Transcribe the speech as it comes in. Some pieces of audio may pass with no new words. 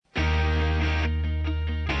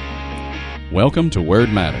Welcome to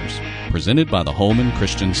Word Matters, presented by the Holman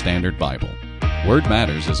Christian Standard Bible. Word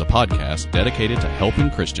Matters is a podcast dedicated to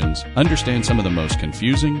helping Christians understand some of the most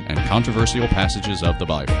confusing and controversial passages of the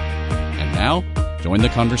Bible. And now, join the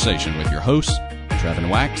conversation with your hosts, Trevin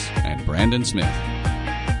Wax and Brandon Smith.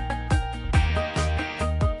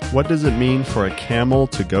 What does it mean for a camel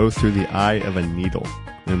to go through the eye of a needle?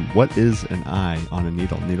 And what is an eye on a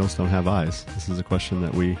needle? Needles don't have eyes. This is a question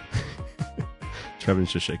that we...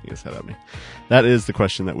 Trevin's just shaking his head at me. That is the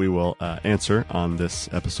question that we will answer on this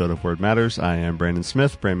episode of Word Matters. I am Brandon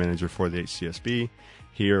Smith, brand manager for the HCSB,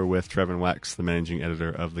 here with Trevin Wax, the managing editor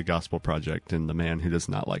of the Gospel Project, and the man who does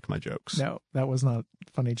not like my jokes. No, that was not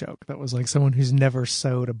a funny joke. That was like someone who's never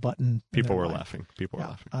sewed a button. People were laughing.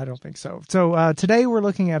 I don't think so. So today we're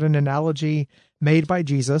looking at an analogy made by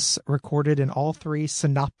Jesus, recorded in all three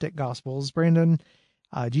synoptic Gospels. Brandon,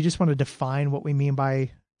 do you just want to define what we mean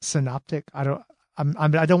by synoptic? I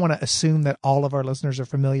don't want to assume that all of our listeners are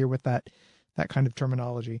familiar with that kind of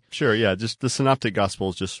terminology. Sure, yeah. Just the synoptic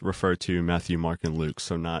gospels just refer to Matthew, Mark, and Luke,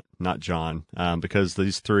 so not John, because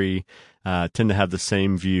these three tend to have the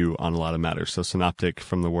same view on a lot of matters. So synoptic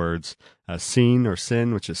from the words seen or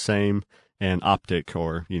sin, which is same, and optic,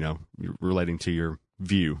 or relating to your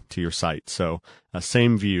view, to your sight. So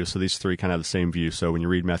same view. So these three kind of have the same view. So when you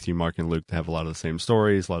read Matthew, Mark, and Luke, they have a lot of the same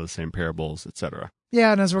stories, a lot of the same parables, etc.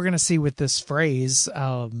 Yeah, and as we're going to see with this phrase,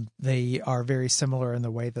 they are very similar in the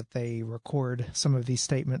way that they record some of these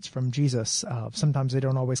statements from Jesus. Sometimes they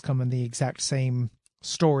don't always come in the exact same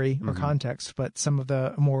story or context, but some of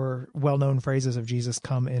the more well-known phrases of Jesus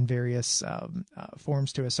come in various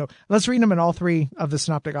forms to us. So let's read them in all three of the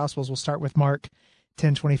Synoptic Gospels. We'll start with Mark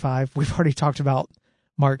 10:25. We've already talked about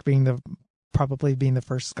Mark probably being the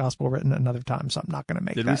first gospel written another time, so I'm not going to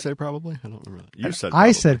make that. Did we say probably? I don't remember that. You said probably.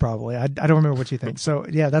 I said probably. I don't remember what you think. So,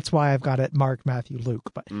 yeah, that's why I've got it Mark, Matthew,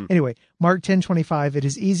 Luke. But anyway, Mark 10:25, it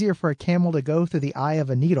is easier for a camel to go through the eye of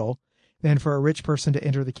a needle than for a rich person to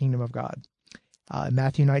enter the kingdom of God.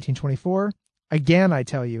 Matthew 19:24, again, I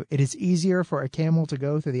tell you, it is easier for a camel to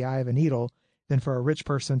go through the eye of a needle than for a rich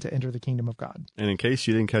person to enter the kingdom of God. And in case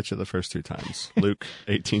you didn't catch it the first two times, Luke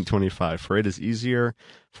 18:25, for it is easier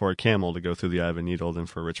for a camel to go through the eye of a needle than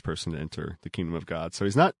for a rich person to enter the kingdom of God. So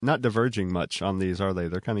he's not diverging much on these, are they?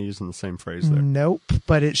 They're kind of using the same phrase there. Nope,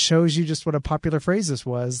 but it shows you just what a popular phrase this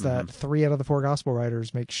was, that 3 out of the 4 gospel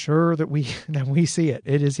writers make sure that we see it.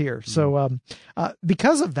 It is here. So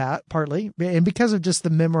because of that, partly, and because of just the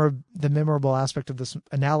memorable aspect of this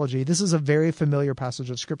analogy, this is a very familiar passage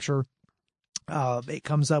of Scripture. It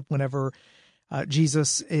comes up whenever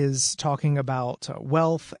Jesus is talking about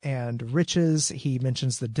wealth and riches. He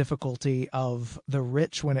mentions the difficulty of the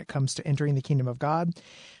rich when it comes to entering the kingdom of God.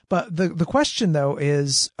 But the question, though,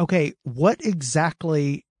 is, okay, what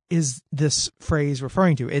exactly is this phrase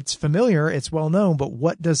referring to? It's familiar, it's well known, but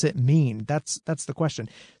what does it mean? That's the question.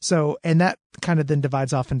 So, and that kind of then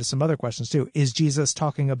divides off into some other questions too. Is Jesus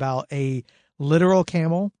talking about a literal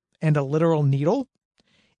camel and a literal needle?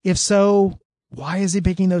 If so, why is he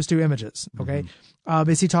picking those two images? Okay.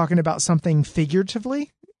 Is he talking about something figuratively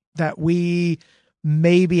that we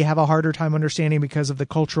maybe have a harder time understanding because of the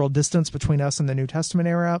cultural distance between us and the New Testament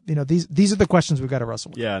era? These are the questions we've got to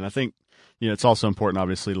wrestle with. Yeah. And I think, it's also important,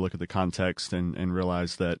 obviously, to look at the context and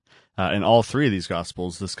realize that in all three of these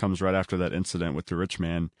Gospels, this comes right after that incident with the rich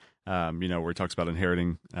man, where he talks about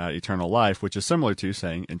inheriting eternal life, which is similar to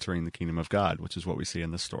saying entering the kingdom of God, which is what we see in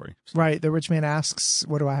this story. So. Right. The rich man asks,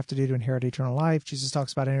 what do I have to do to inherit eternal life? Jesus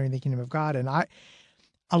talks about entering the kingdom of God. And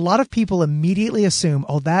a lot of people immediately assume,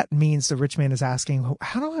 that means the rich man is asking,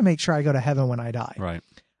 how do I make sure I go to heaven when I die? Right.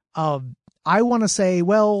 I want to say,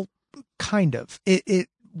 well, kind of.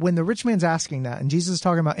 When the rich man's asking that, and Jesus is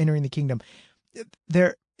talking about entering the kingdom,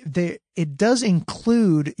 it does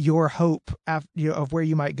include your hope of where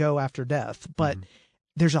you might go after death, but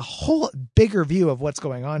there's a whole bigger view of what's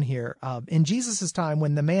going on here. In Jesus's time,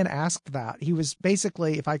 when the man asked that, he was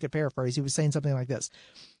basically, if I could paraphrase, he was saying something like this: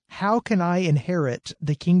 how can I inherit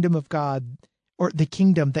the kingdom of God, or the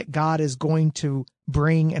kingdom that God is going to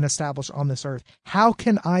bring and establish on this earth? How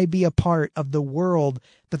can I be a part of the world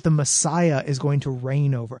that the Messiah is going to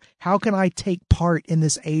reign over? How can I take part in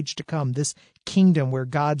this age to come, this kingdom where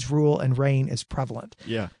God's rule and reign is prevalent?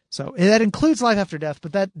 Yeah. So that includes life after death,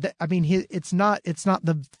 but it's not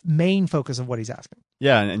the main focus of what he's asking.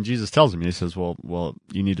 Yeah, and Jesus tells him, he says, well,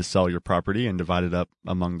 you need to sell your property and divide it up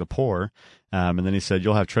among the poor. And then he said,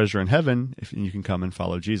 you'll have treasure in heaven if you can come and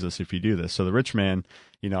follow Jesus if you do this. So the rich man,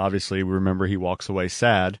 obviously we remember he walks away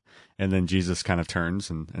sad, and then Jesus kind of turns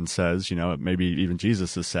and says, maybe even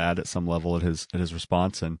Jesus is sad at some level at his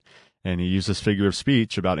response, and And he used this figure of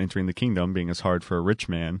speech about entering the kingdom being as hard for a rich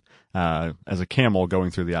man as a camel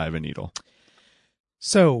going through the eye of a needle.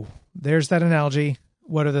 So there's that analogy.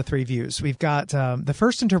 What are the three views? We've got the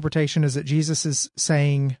first interpretation is that Jesus is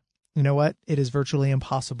saying, you know what? It is virtually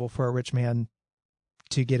impossible for a rich man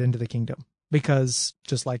to get into the kingdom, because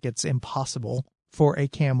just like it's impossible for a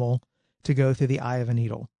camel to go through the eye of a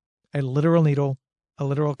needle, a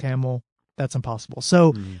literal camel, that's impossible.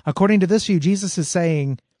 So according to this view, Jesus is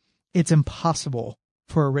saying it's impossible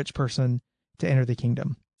for a rich person to enter the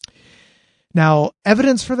kingdom. Now,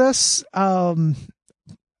 evidence for this,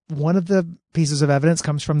 one of the pieces of evidence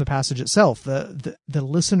comes from the passage itself. The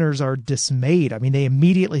listeners are dismayed. I mean, they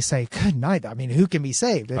immediately say, "Good night." I mean, who can be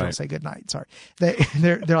saved? They don't say good night. Sorry.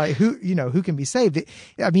 They're like, who can be saved?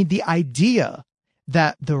 I mean, the idea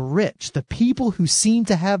that the rich, the people who seem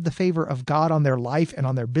to have the favor of God on their life and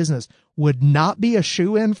on their business, would not be a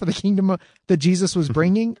shoo-in for the kingdom that Jesus was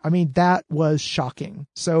bringing. I mean, that was shocking.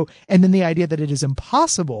 So, and then the idea that it is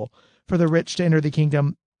impossible for the rich to enter the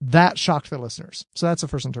kingdom, that shocked the listeners. So that's the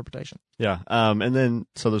first interpretation. Yeah. And then,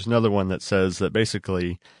 so there's another one that says that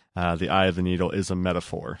basically the eye of the needle is a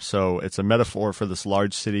metaphor. So it's a metaphor for this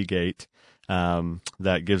large city gate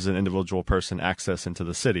that gives an individual person access into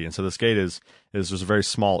the city. And so this gate is just a very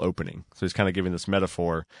small opening. So he's kind of giving this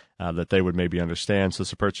metaphor that they would maybe understand. So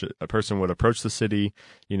a person would approach the city,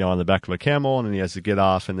 on the back of a camel, and then he has to get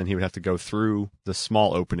off, and then he would have to go through this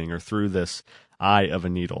small opening or through this eye of a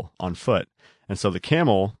needle on foot. And so the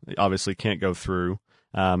camel obviously can't go through.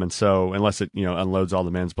 And so unless it, unloads all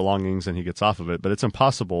the man's belongings and he gets off of it, but it's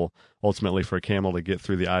impossible ultimately for a camel to get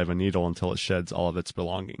through the eye of a needle until it sheds all of its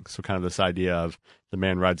belongings. So kind of this idea of the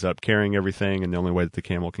man rides up carrying everything, and the only way that the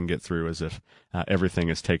camel can get through is if everything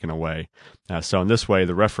is taken away. So in this way,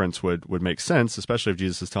 the reference would make sense, especially if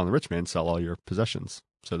Jesus is telling the rich man, sell all your possessions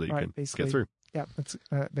so that you can get through. Yeah, let's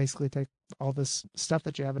basically take all this stuff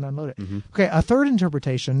that you have and unload it. Okay, a third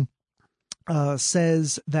interpretation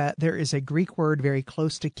says that there is a Greek word very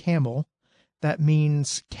close to camel that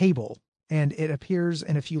means cable, and it appears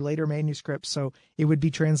in a few later manuscripts. So it would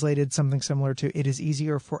be translated something similar to, it is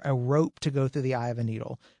easier for a rope to go through the eye of a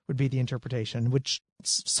needle, would be the interpretation, which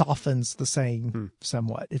softens the saying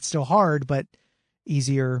somewhat. It's still hard, but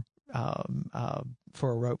easier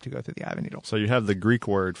for a rope to go through the eye of a needle. So you have the Greek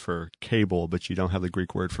word for cable, but you don't have the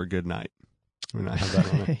Greek word for good night. We not have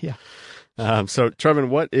that on it. Yeah. So, Trevin,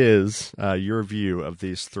 what is your view of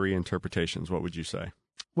these three interpretations? What would you say?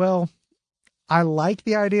 Well, I like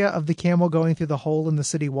the idea of the camel going through the hole in the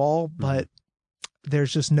city wall, but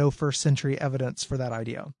there's just no first century evidence for that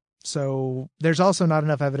idea. So there's also not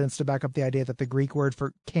enough evidence to back up the idea that the Greek word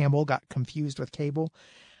for camel got confused with cable.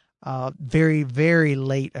 Very, very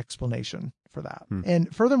late explanation for that.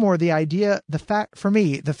 And furthermore, the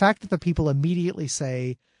fact that the people immediately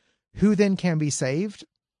say, who then can be saved?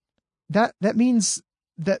 That means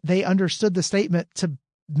that they understood the statement to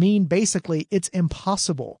mean basically it's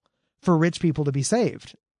impossible for rich people to be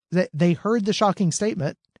saved. They heard the shocking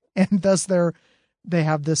statement, and thus they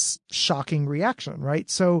have this shocking reaction, right?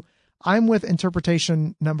 So I'm with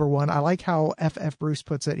interpretation number one. I like how F.F. Bruce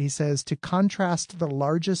puts it. He says, to contrast the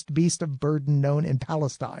largest beast of burden known in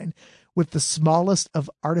Palestine with the smallest of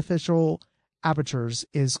artificial apertures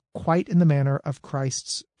is quite in the manner of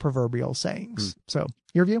Christ's proverbial sayings. So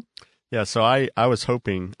your view? Yeah. So I was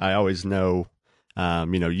hoping, I always know,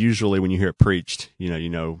 usually when you hear it preached,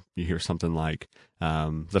 you hear something like,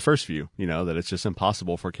 the first view, that it's just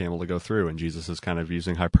impossible for a camel to go through. And Jesus is kind of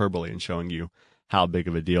using hyperbole and showing you how big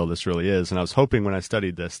of a deal this really is. And I was hoping when I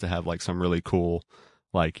studied this to have like some really cool,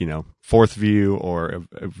 fourth view or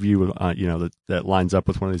a view, that lines up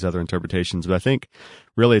with one of these other interpretations. But I think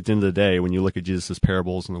really at the end of the day, when you look at Jesus'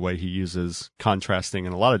 parables and the way he uses contrasting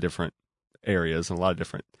in a lot of different areas and a lot of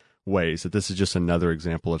different ways, that this is just another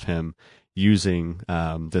example of him using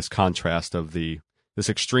this contrast of this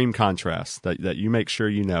extreme contrast that you make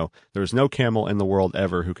sure there's no camel in the world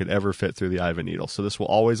ever who could ever fit through the eye of a needle. So this will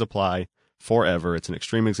always apply forever. It's an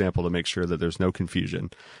extreme example to make sure that there's no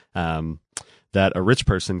confusion. That a rich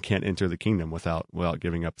person can't enter the kingdom without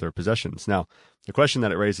giving up their possessions. Now, the question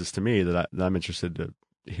that it raises to me that I'm interested to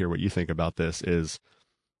hear what you think about this is,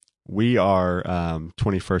 we are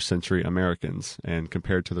 21st century Americans, and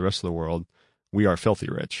compared to the rest of the world, we are filthy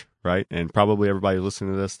rich, right? And probably everybody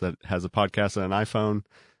listening to this that has a podcast and an iPhone,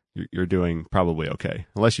 you're doing probably okay,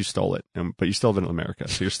 unless you stole it. But you still live in America,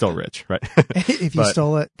 so you're still rich, right? If you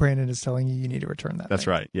stole it, Brandon is telling you need to return that. That's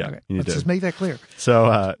right. Yeah. Okay. Let's just make that clear.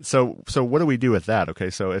 So what do we do with that? Okay.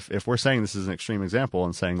 So if we're saying this is an extreme example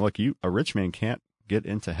and saying, look, a rich man can't get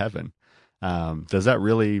into heaven, does that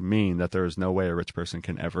really mean that there is no way a rich person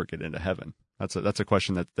can ever get into heaven? That's a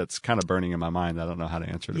question that's kind of burning in my mind. I don't know how to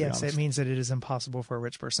answer. To be honest. It means that it is impossible for a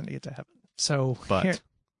rich person to get to heaven. So, but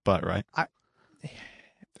right,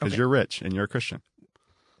 because you're rich and you're a Christian.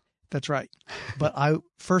 That's right. But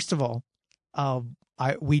first of all,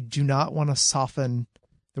 we do not want to soften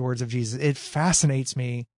the words of Jesus. It fascinates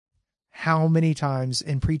me how many times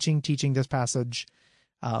in preaching, teaching this passage,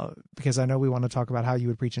 because I know we want to talk about how you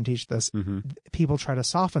would preach and teach this, people try to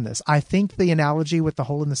soften this. I think the analogy with the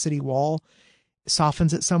hole in the city wall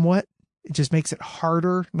softens it somewhat. It just makes it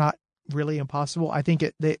harder, not really impossible. I think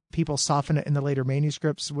that people soften it in the later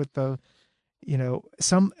manuscripts with the,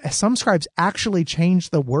 some scribes actually change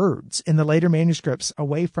the words in the later manuscripts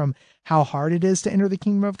away from how hard it is to enter the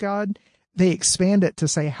kingdom of God. They expand it to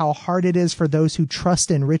say how hard it is for those who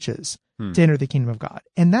trust in riches to enter the kingdom of God.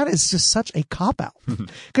 And that is just such a cop-out,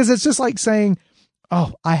 because it's just like saying,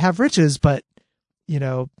 oh, I have riches, but,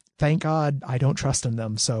 thank God I don't trust in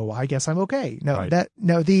them, so I guess I'm okay.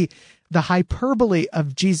 The hyperbole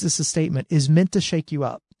of Jesus' statement is meant to shake you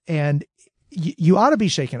up, and you ought to be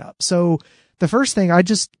shaken up. So the first thing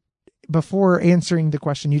before answering the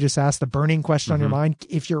question you just asked, the burning question on your mind,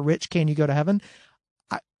 if you're rich, can you go to heaven?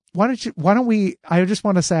 I just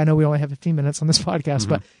want to say, I know we only have 15 minutes on this podcast,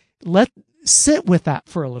 but sit with that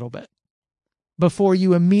for a little bit before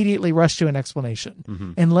you immediately rush to an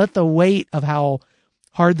explanation, and let the weight of how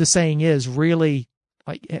hard the saying is really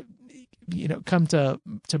come to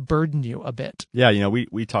burden you a bit. Yeah.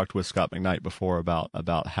 We talked with Scott McKnight before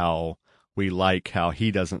about how we like how he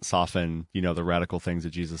doesn't soften, the radical things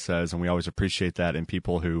that Jesus says. And we always appreciate that in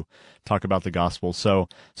people who talk about the gospel. So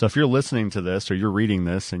if you're listening to this or you're reading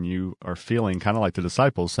this and you are feeling kind of like the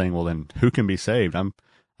disciples saying, well, then who can be saved?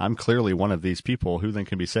 I'm clearly one of these people. Who then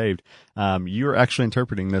can be saved? You're actually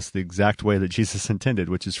interpreting this the exact way that Jesus intended,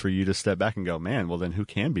 which is for you to step back and go, man, well, then who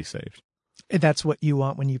can be saved? That's what you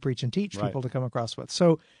want when you preach and teach people to come across with.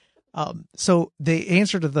 So the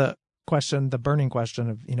answer to the question, the burning question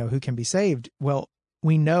of, who can be saved? Well,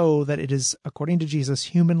 we know that it is, according to Jesus,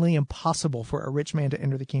 humanly impossible for a rich man to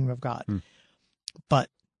enter the kingdom of God. But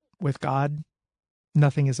with God,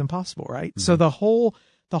 nothing is impossible, right? So the whole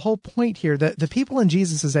point here, the people in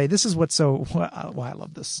Jesus' day, this is why I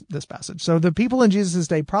love this passage. So the people in Jesus'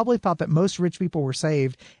 day probably thought that most rich people were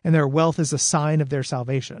saved and their wealth is a sign of their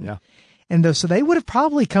salvation. Yeah. And so they would have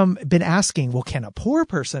probably been asking, well, can a poor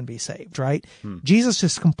person be saved, right? Jesus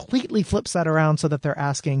just completely flips that around so that they're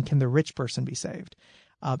asking, can the rich person be saved?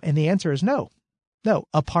 And the answer is no. No,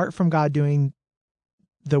 apart from God doing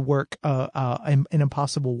the work, an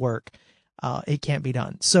impossible work, it can't be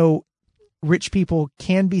done. So rich people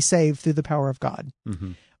can be saved through the power of God.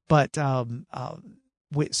 But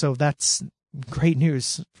so that's great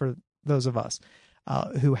news for those of us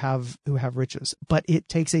who have riches. But it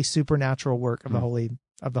takes a supernatural work of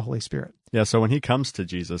the Holy Spirit. Yeah. So when he comes to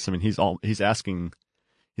Jesus, I mean, he's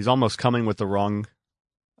almost coming with the wrong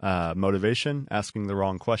motivation, asking the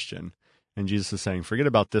wrong question, and Jesus is saying, forget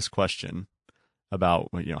about this question about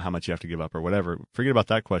how much you have to give up or whatever. Forget about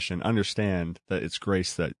that question. Understand that it's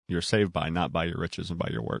grace that you're saved by, not by your riches and by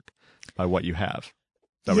your work, by what you have.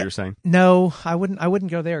 Is that what you're saying? No, I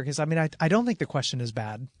wouldn't go there, because I don't think the question is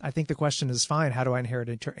bad. I think the question is fine. How do I inherit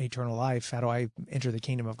eternal life? How do I enter the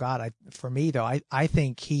kingdom of God? For me though, I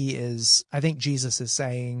think Jesus is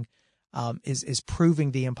saying, is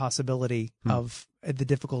proving the impossibility of the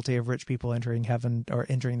difficulty of rich people entering heaven or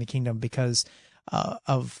entering the kingdom because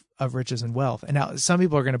of riches and wealth. And now some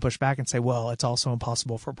people are going to push back and say, well, it's also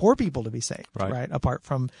impossible for poor people to be saved, right? Apart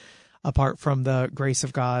from the grace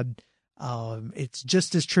of God. It's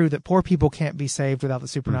just as true that poor people can't be saved without the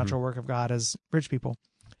supernatural work of God as rich people.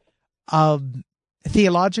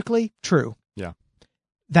 Theologically, true. Yeah.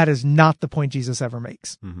 That is not the point Jesus ever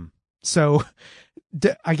makes. So,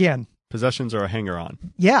 again, possessions are a hanger-on.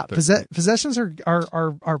 Yeah, possessions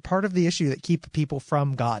are part of the issue that keep people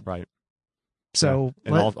from God. Right. So,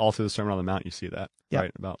 and all through the Sermon on the Mount, you see that, right?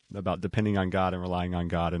 About depending on God and relying on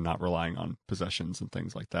God and not relying on possessions and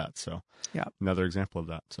things like that. So, another example of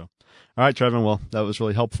that. So, all right, Trevin. Well, that was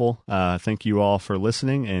really helpful. Thank you all for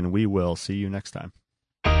listening, and we will see you next time.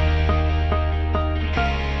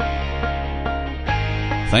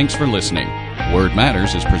 Thanks for listening. Word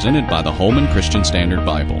Matters is presented by the Holman Christian Standard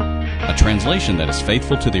Bible, a translation that is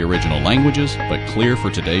faithful to the original languages but clear for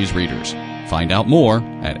today's readers. Find out more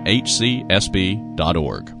at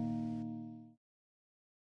hcsb.org.